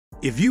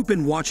If you've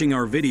been watching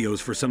our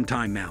videos for some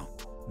time now,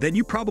 then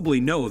you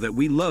probably know that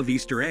we love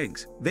Easter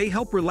eggs. They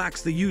help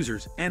relax the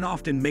users and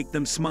often make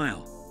them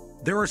smile.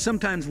 There are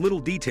sometimes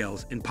little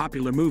details in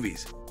popular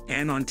movies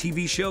and on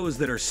TV shows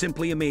that are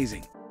simply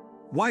amazing.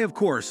 Why, of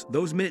course,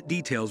 those minute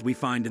details we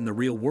find in the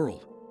real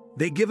world.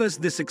 They give us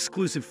this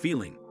exclusive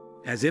feeling,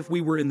 as if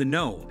we were in the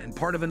know and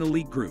part of an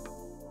elite group.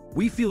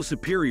 We feel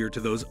superior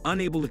to those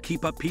unable to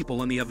keep up people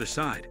on the other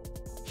side.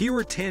 Here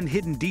are 10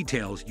 hidden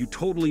details you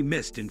totally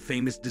missed in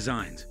famous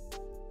designs.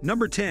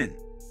 Number 10.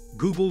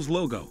 Google's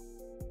logo.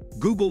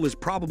 Google is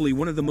probably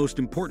one of the most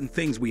important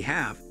things we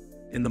have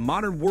in the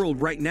modern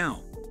world right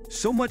now,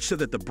 so much so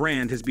that the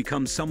brand has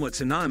become somewhat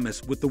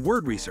synonymous with the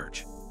word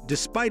research.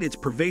 Despite its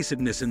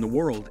pervasiveness in the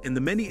world and the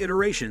many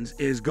iterations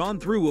it has gone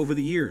through over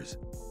the years.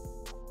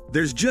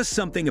 There's just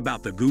something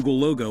about the Google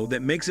logo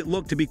that makes it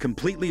look, to be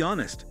completely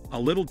honest, a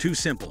little too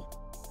simple.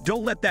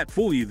 Don't let that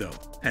fool you though,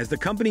 as the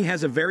company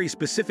has a very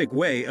specific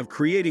way of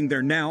creating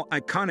their now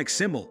iconic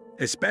symbol,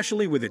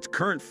 especially with its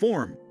current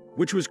form,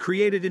 which was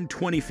created in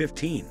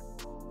 2015.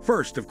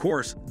 First, of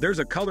course, there's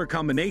a color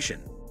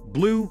combination: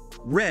 blue,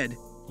 red,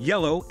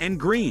 yellow, and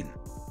green.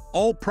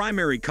 All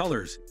primary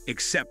colors,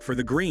 except for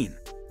the green,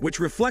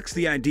 which reflects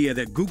the idea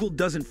that Google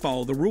doesn't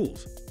follow the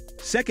rules.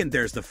 Second,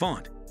 there's the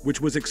font,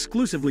 which was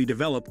exclusively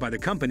developed by the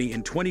company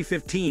in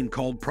 2015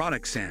 called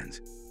Product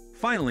Sans.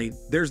 Finally,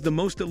 there's the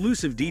most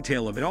elusive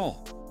detail of it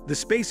all: the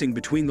spacing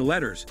between the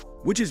letters,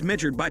 which is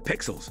measured by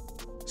pixels.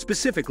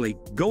 Specifically,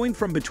 going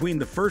from between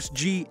the first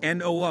G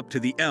and O up to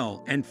the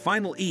L and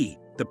final E,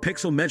 the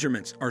pixel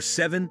measurements are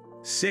 7,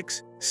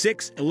 6,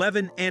 6,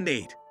 11, and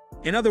 8.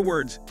 In other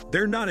words,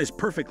 they're not as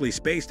perfectly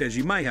spaced as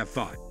you might have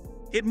thought.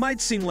 It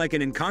might seem like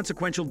an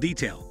inconsequential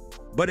detail,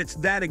 but it's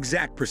that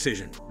exact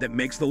precision that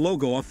makes the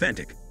logo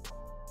authentic.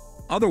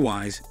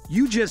 Otherwise,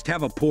 you just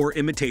have a poor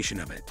imitation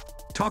of it.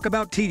 Talk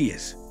about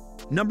tedious.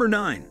 Number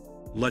 9.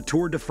 La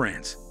Tour de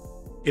France.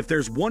 If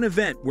there's one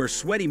event where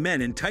sweaty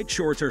men in tight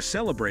shorts are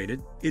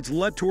celebrated, it's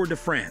La Tour de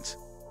France.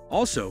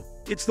 Also,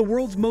 it's the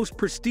world's most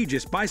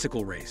prestigious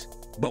bicycle race,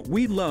 but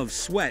we love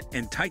sweat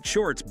and tight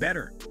shorts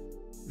better.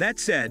 That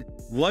said,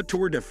 La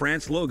Tour de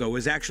France logo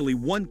is actually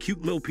one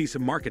cute little piece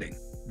of marketing.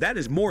 That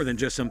is more than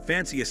just some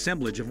fancy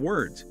assemblage of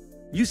words.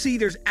 You see,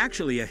 there's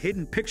actually a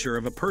hidden picture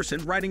of a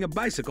person riding a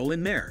bicycle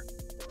in there.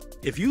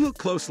 If you look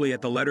closely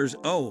at the letters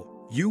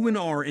O, U, and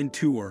R in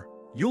tour,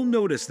 you'll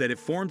notice that it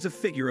forms a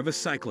figure of a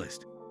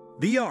cyclist.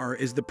 The R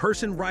is the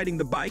person riding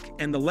the bike,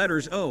 and the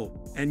letters O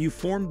and U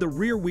form the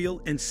rear wheel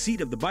and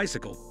seat of the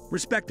bicycle,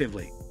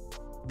 respectively.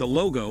 The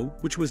logo,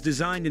 which was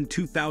designed in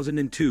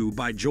 2002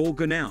 by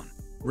Gogh,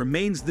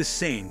 remains the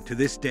same to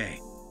this day.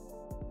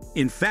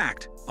 In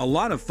fact, a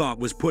lot of thought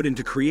was put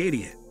into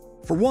creating it.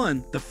 For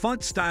one, the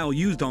font style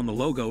used on the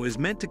logo is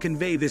meant to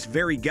convey this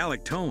very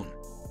Gallic tone.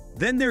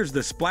 Then there's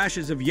the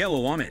splashes of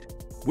yellow on it,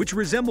 which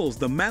resembles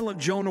the Mallet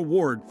Jaune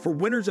Award for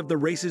winners of the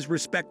race's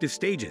respective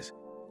stages.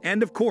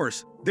 And of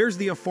course, there's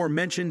the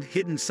aforementioned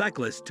hidden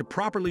cyclist to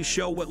properly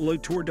show what La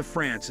Tour de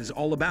France is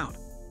all about.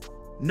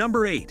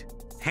 Number 8.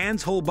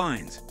 Hans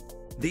Holbein's,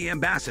 the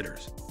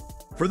ambassadors.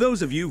 For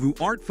those of you who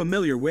aren't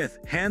familiar with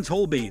Hans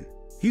Holbein,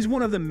 he's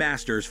one of the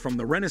masters from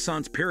the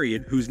Renaissance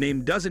period whose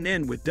name doesn't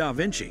end with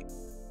Davinci.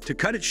 To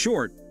cut it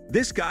short,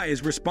 this guy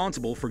is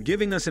responsible for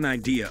giving us an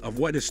idea of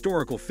what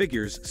historical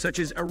figures such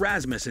as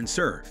Erasmus and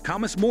Sir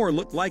Thomas More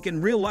looked like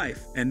in real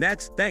life, and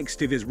that's thanks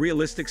to his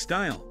realistic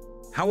style.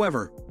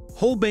 However,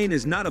 Holbein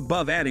is not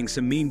above adding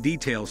some mean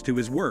details to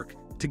his work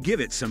to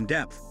give it some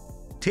depth.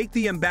 Take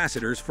the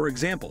ambassadors, for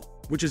example,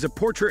 which is a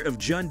portrait of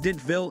Jean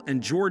d'Intville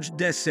and George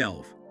de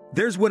Selve.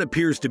 There's what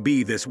appears to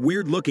be this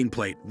weird-looking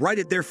plate right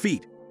at their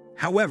feet.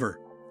 However,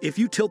 if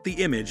you tilt the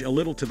image a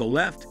little to the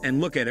left and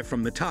look at it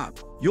from the top,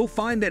 you'll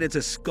find that it's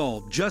a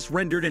skull just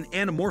rendered in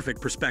anamorphic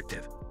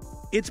perspective.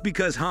 It's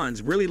because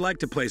Hans really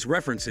liked to place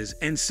references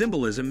and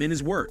symbolism in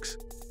his works.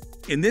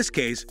 In this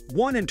case,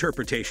 one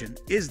interpretation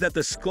is that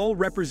the skull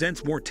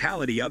represents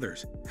mortality.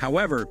 Others,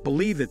 however,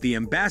 believe that the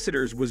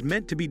ambassadors was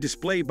meant to be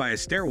displayed by a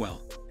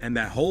stairwell, and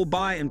that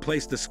Holbein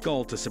placed the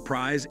skull to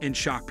surprise and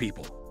shock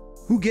people,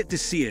 who get to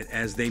see it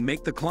as they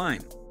make the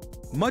climb.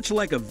 Much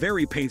like a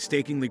very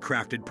painstakingly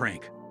crafted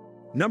prank.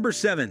 Number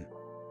 7.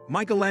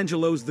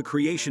 Michelangelo's The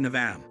Creation of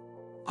Adam.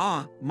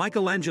 Ah,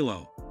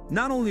 Michelangelo,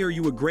 not only are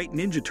you a great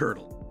Ninja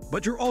Turtle,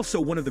 but you're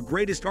also one of the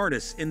greatest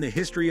artists in the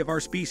history of our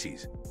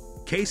species.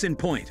 Case in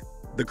point,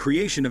 The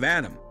Creation of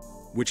Adam,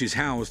 which is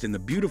housed in the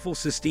beautiful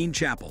Sistine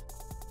Chapel.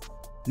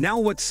 Now,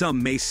 what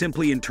some may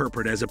simply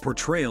interpret as a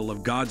portrayal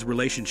of God's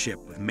relationship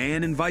with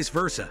man and vice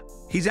versa,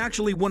 he's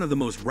actually one of the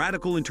most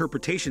radical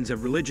interpretations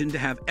of religion to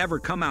have ever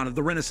come out of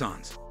the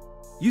Renaissance.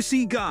 You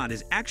see, God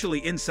is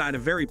actually inside a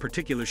very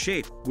particular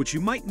shape, which you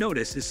might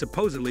notice is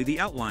supposedly the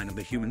outline of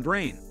the human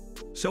brain.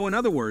 So in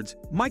other words,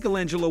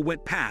 Michelangelo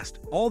went past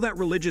all that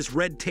religious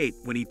red tape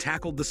when he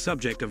tackled the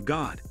subject of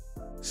God.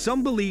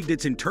 Some believed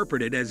it's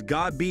interpreted as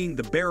God being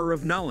the bearer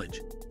of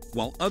knowledge,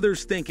 while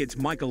others think it's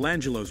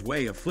Michelangelo's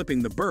way of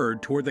flipping the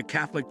bird toward the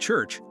Catholic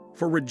Church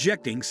for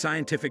rejecting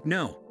scientific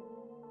no.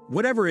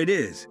 Whatever it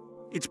is,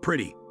 it's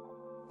pretty.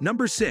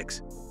 Number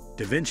 6.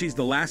 Da Vinci's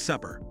The Last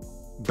Supper.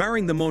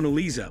 Barring the Mona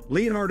Lisa,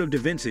 Leonardo da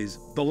Vinci's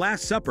The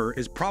Last Supper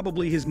is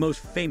probably his most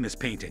famous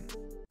painting.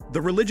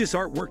 The religious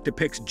artwork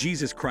depicts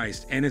Jesus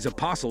Christ and his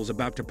apostles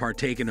about to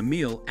partake in a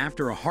meal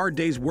after a hard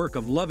day's work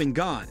of loving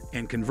God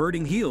and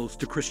converting heathens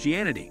to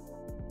Christianity.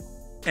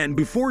 And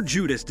before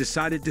Judas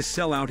decided to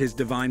sell out his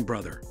divine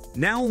brother.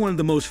 Now, one of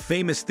the most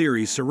famous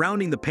theories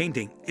surrounding the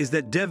painting is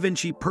that Da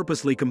Vinci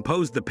purposely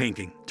composed the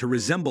painting to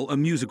resemble a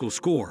musical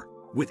score,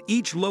 with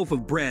each loaf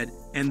of bread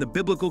and the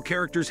biblical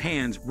character's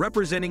hands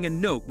representing a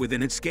note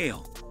within its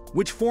scale,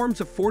 which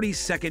forms a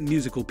 40-second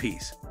musical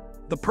piece.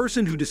 The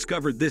person who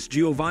discovered this,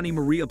 Giovanni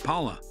Maria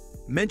Palla,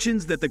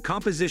 mentions that the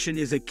composition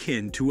is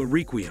akin to a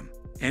requiem,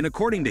 and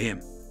according to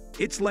him,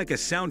 it's like a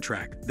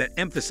soundtrack that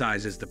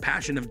emphasizes the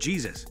passion of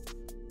Jesus.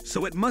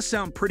 So it must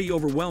sound pretty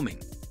overwhelming.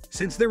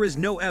 Since there is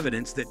no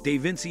evidence that Da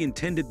Vinci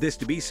intended this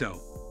to be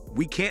so,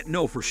 we can't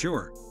know for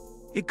sure.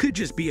 It could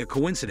just be a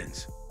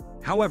coincidence.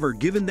 However,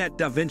 given that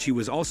Da Vinci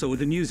was also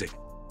into music,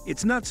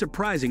 it's not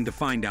surprising to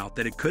find out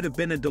that it could have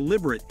been a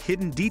deliberate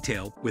hidden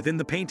detail within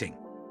the painting.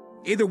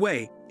 Either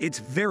way, it's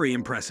very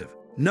impressive.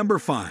 Number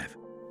 5.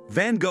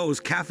 Van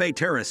Gogh's Café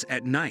Terrace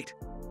at Night.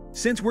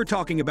 Since we're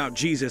talking about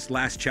Jesus'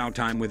 last chow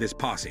time with his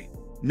posse,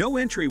 no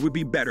entry would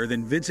be better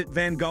than Vincent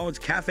van Gogh's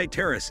Café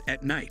Terrace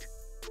at Night.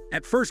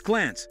 At first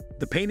glance,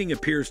 the painting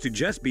appears to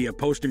just be a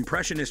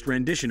post-impressionist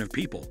rendition of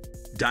people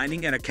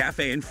dining at a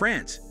cafe in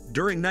France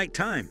during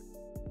nighttime.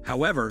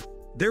 However,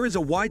 there is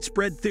a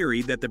widespread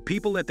theory that the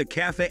people at the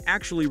cafe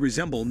actually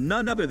resemble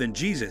none other than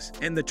Jesus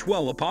and the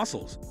 12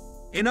 apostles.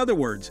 In other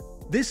words,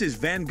 this is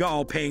Van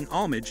Gogh paying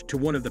homage to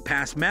one of the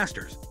past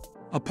masters.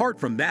 Apart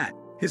from that,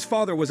 his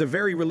father was a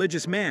very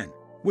religious man,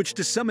 which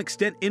to some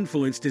extent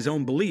influenced his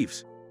own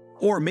beliefs.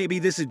 Or maybe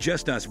this is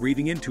just us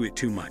reading into it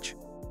too much.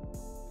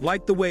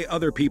 Like the way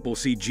other people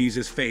see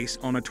Jesus' face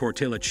on a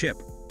tortilla chip.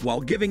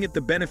 While giving it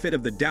the benefit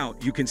of the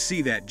doubt, you can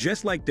see that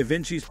just like Da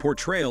Vinci's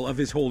portrayal of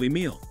his holy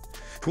meal.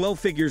 12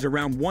 figures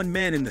around one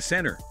man in the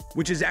center,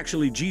 which is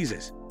actually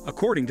Jesus,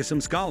 according to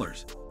some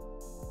scholars.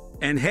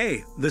 And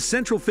hey, the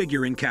central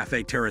figure in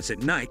Café Terrace at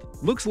Night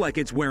looks like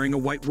it's wearing a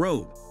white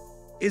robe.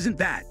 Isn't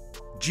that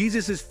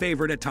Jesus'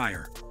 favorite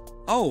attire?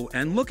 Oh,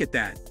 and look at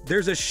that,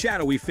 there's a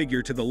shadowy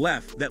figure to the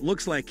left that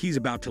looks like he's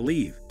about to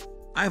leave.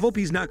 I hope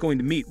he's not going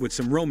to meet with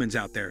some Romans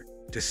out there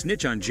to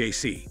snitch on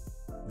JC.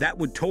 That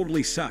would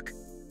totally suck.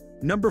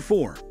 Number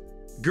 4.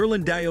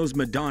 Ghirlandaio's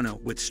Madonna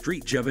with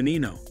Street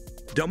Giovannino.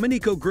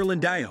 Domenico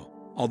Ghirlandaio,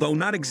 although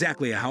not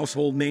exactly a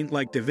household name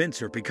like Da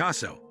Vinci or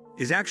Picasso,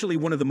 is actually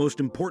one of the most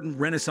important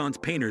Renaissance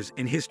painters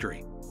in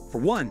history. For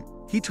one,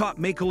 he taught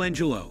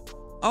Michaelangelo.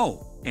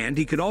 Oh, and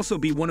he could also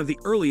be one of the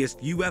earliest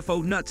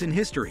UFO nuts in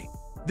history.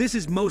 This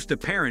is most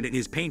apparent in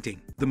his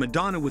painting, The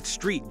Madonna with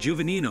Street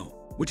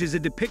Giovannino, which is a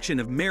depiction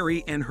of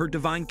Mary and her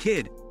divine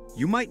kid,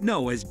 you might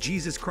know as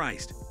Jesus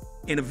Christ,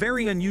 in a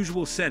very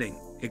unusual setting,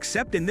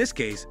 except in this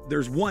case,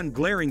 there's one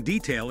glaring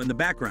detail in the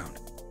background.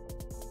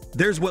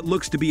 There's what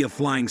looks to be a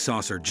flying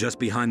saucer just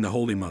behind the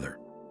Holy Mother.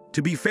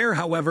 To be fair,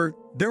 however,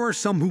 there are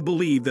some who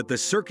believe that the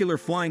circular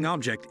flying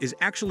object is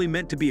actually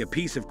meant to be a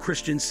piece of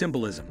Christian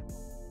symbolism.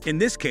 In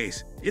this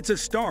case, it's a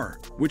star,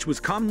 which was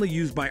commonly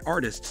used by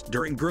artists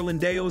during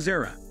Ghirlandaio's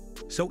era.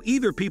 So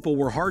either people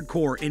were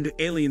hardcore into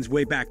aliens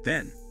way back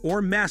then,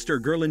 or Master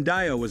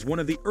Ghirlandaio was one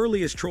of the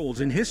earliest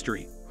trolls in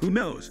history, who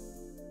knows?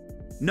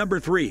 Number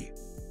 3.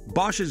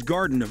 Bosch's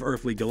Garden of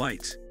Earthly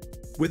Delights.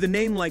 With a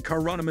name like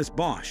Hieronymus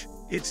Bosch,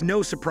 it's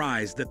no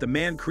surprise that the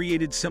man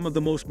created some of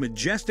the most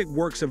majestic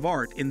works of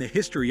art in the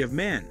history of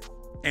man.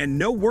 And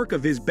no work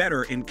of his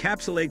better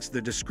encapsulates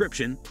the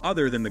description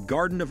other than the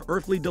Garden of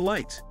Earthly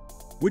Delights,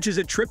 which is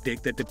a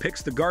triptych that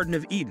depicts the Garden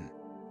of Eden,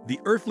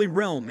 the earthly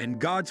realm and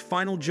God's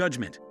final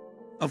judgment.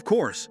 Of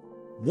course,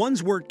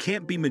 one's work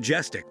can't be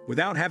majestic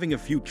without having a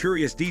few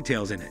curious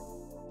details in it.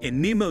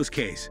 In Nemo's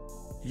case,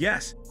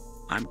 yes,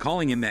 I'm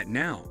calling him that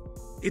now,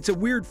 it's a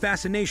weird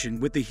fascination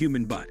with the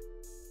human butt.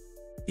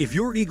 If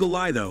you're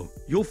eagle-eyed though,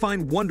 you'll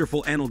find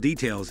wonderful animal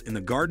details in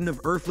the Garden of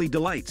Earthly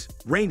Delights,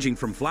 ranging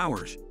from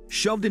flowers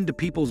shoved into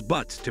people's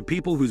butts to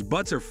people whose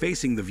butts are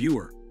facing the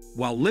viewer,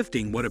 while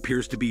lifting what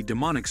appears to be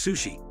demonic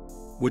sushi,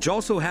 which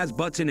also has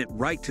butts in it,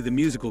 right to the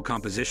musical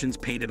compositions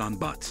painted on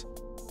butts.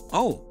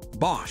 Oh,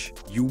 Bosch,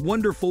 you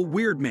wonderful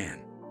weird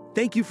man.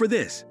 Thank you for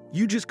this,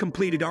 you just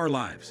completed our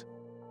lives.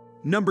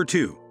 Number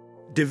 2.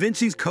 Da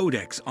Vinci's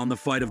Codex on the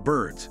Flight of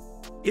Birds.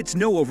 It's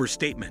no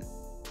overstatement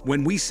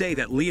when we say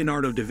that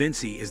Leonardo da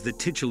Vinci is the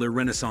titular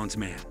Renaissance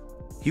man.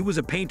 He was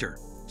a painter,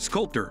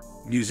 sculptor,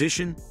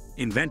 musician,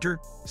 inventor,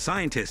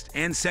 scientist,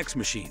 and sex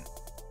machine.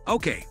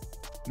 Okay,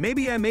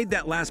 maybe I made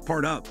that last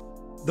part up.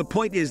 The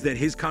point is that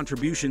his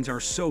contributions are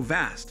so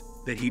vast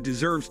that he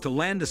deserves to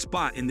land a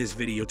spot in this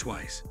video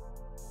twice.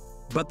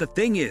 But the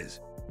thing is,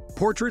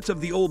 portraits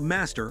of the old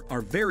master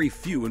are very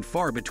few and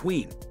far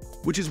between,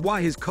 which is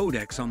why his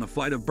Codex on the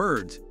Flight of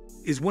Birds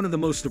is one of the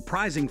most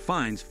surprising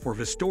finds for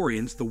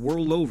historians the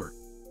world over.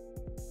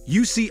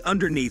 You see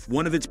underneath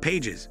one of its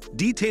pages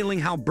detailing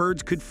how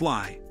birds could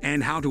fly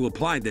and how to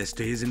apply this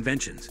to his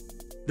inventions.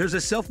 There's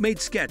a self-made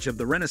sketch of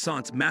the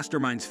Renaissance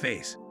mastermind's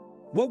face.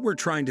 What we're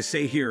trying to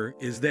say here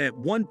is that at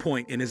one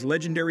point in his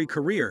legendary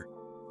career,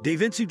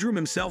 Davinci drew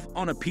himself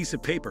on a piece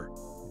of paper,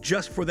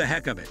 just for the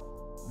heck of it.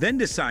 Then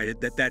decided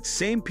that that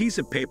same piece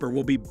of paper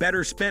will be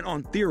better spent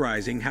on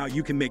theorizing how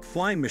you can make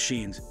flying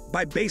machines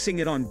by basing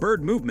it on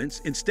bird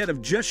movements instead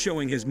of just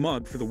showing his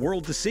mug for the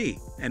world to see.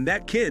 And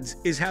that, kids,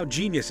 is how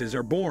geniuses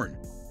are born.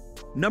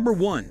 Number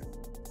 1.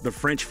 The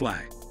French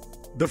flag.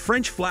 The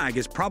French flag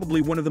is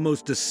probably one of the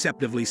most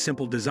deceptively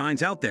simple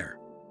designs out there.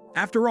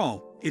 After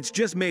all, it's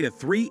just made of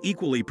 3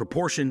 equally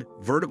proportioned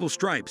vertical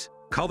stripes,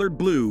 colored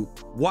blue,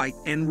 white,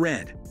 and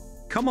red.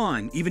 Come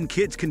on, even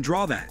kids can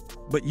draw that.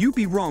 But you'd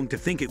be wrong to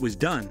think it was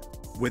done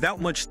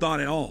without much thought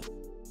at all.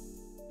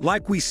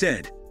 Like we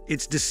said,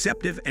 it's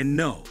deceptive, and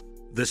no,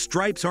 the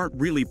stripes aren't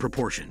really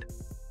proportioned.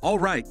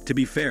 Alright, to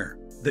be fair,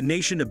 the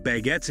nation of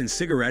baguettes and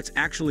cigarettes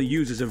actually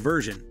uses a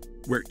version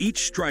where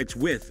each stripe's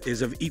width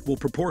is of equal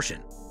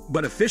proportion.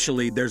 But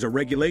officially, there's a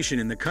regulation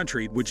in the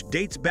country which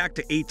dates back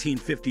to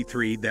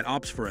 1853 that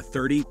opts for a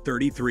 30,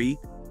 33,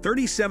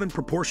 37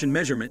 proportion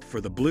measurement for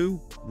the blue,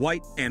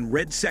 white, and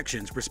red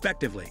sections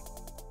respectively.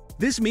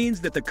 This means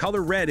that the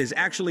color red is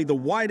actually the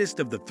widest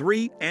of the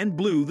 3 and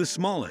blue the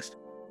smallest.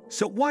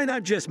 So why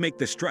not just make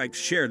the stripes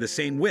share the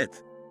same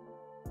width?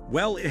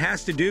 Well, it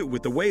has to do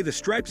with the way the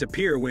stripes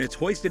appear when it's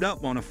hoisted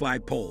up on a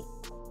flagpole.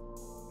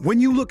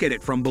 When you look at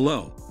it from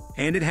below,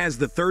 and it has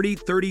the 30,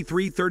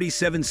 33,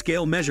 37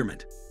 scale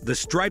measurement, the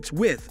stripes'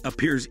 width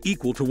appears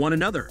equal to one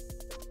another.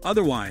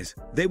 Otherwise,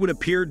 they would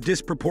appear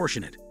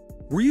disproportionate.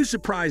 Were you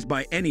surprised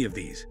by any of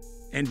these?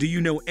 And do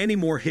you know any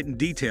more hidden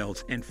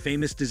details and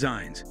famous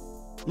designs?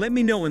 Let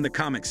me know in the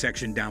comment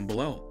section down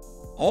below.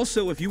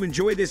 Also, if you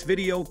enjoyed this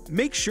video,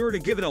 make sure to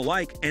give it a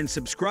like and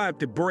subscribe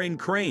to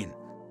CRAIN.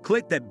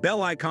 Click that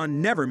bell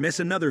icon, never miss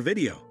another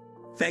video.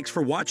 Thanks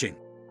for watching.